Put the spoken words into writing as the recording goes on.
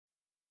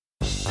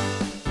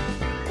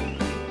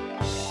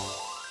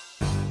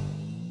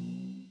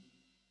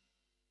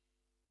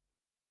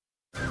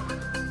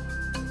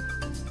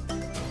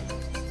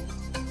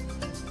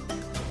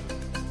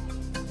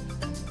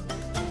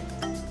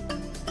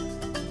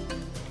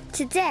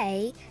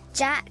Today,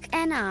 Jack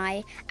and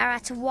I are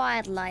at a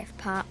wildlife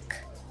park.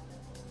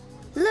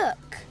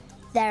 Look,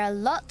 there are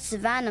lots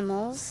of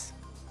animals.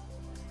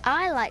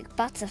 I like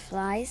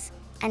butterflies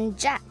and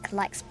Jack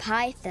likes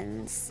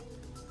pythons.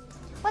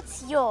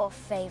 What's your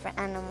favourite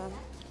animal?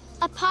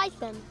 A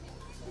python.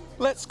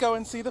 Let's go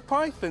and see the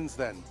pythons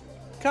then.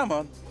 Come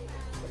on.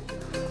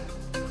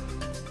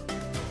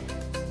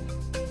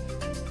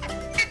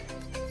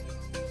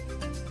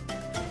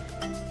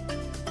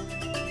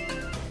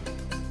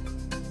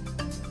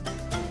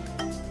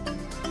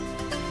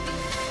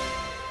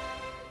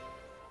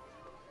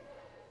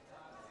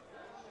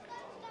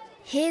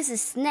 Here's a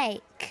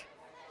snake.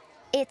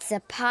 It's a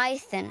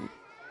python.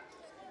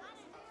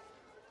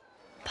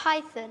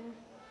 Python.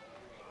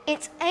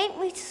 It's 8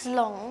 meters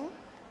long.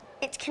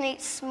 It can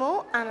eat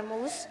small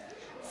animals,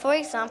 for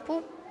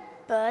example,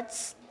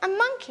 birds and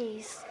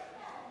monkeys.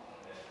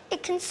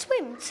 It can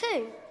swim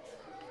too.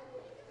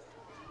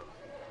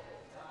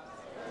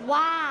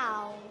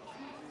 Wow!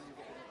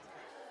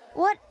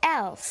 What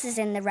else is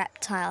in the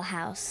reptile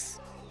house?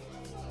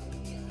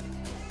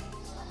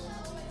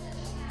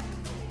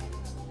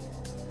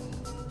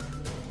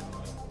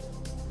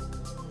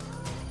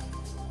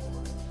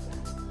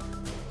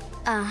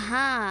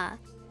 Aha!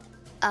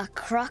 A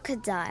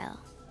crocodile.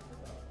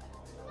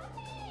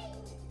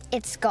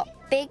 It's got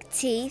big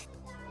teeth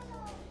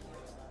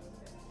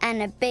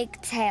and a big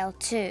tail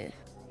too.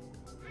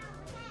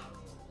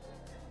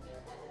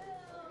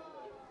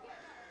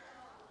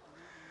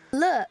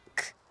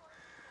 Look!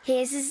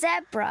 Here's a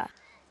zebra.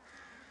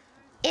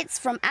 It's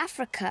from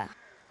Africa.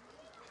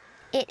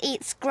 It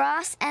eats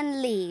grass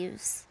and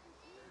leaves.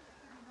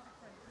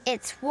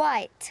 It's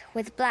white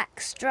with black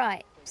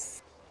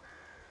stripes.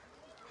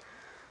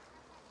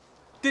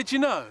 Did you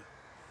know?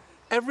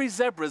 Every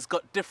zebra's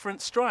got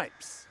different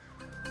stripes.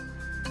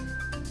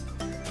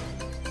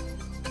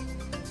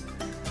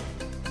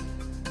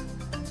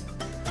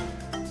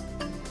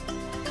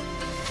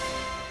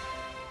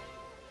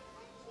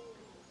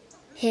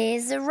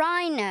 Here's a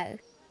rhino.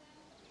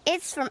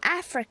 It's from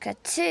Africa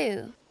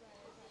too.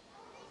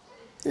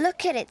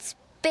 Look at its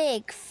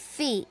big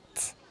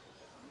feet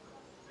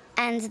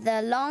and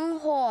the long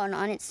horn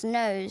on its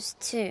nose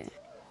too.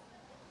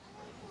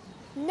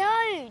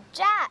 No,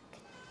 Jack!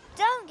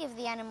 Don't give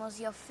the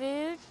animals your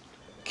food.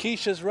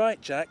 Keisha's right,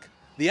 Jack.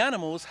 The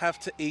animals have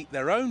to eat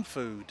their own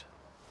food.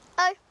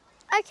 Oh,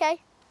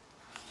 okay.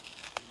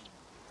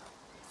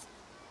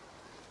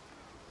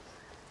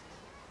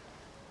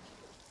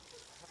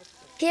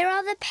 Here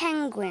are the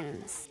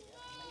penguins.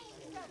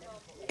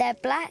 They're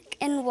black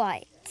and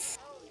white.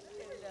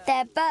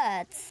 They're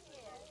birds,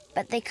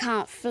 but they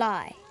can't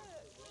fly.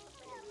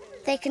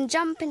 They can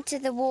jump into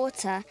the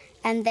water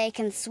and they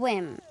can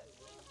swim.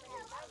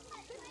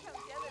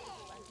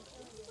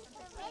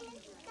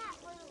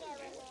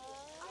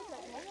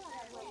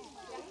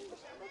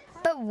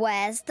 But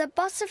where's the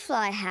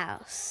butterfly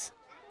house?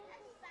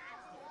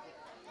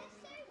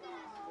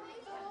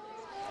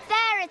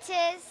 There it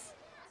is.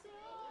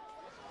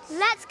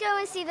 Let's go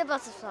and see the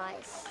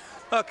butterflies.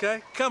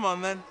 Okay, come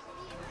on then.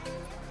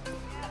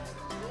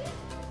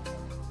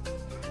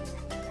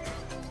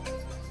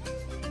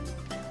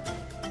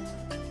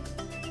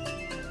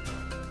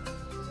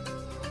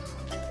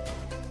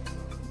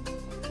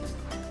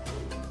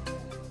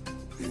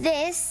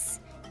 This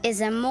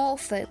is a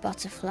morpho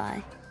butterfly.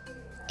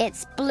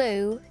 It's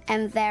blue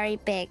and very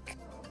big.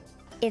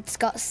 It's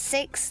got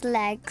 6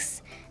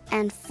 legs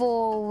and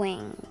 4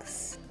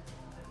 wings.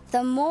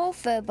 The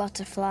morpho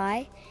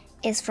butterfly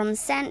is from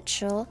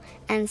Central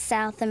and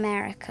South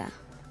America.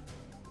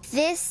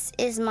 This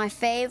is my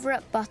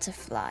favorite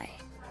butterfly.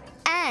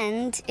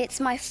 And it's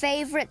my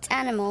favorite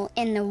animal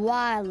in the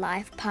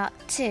wildlife park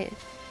too.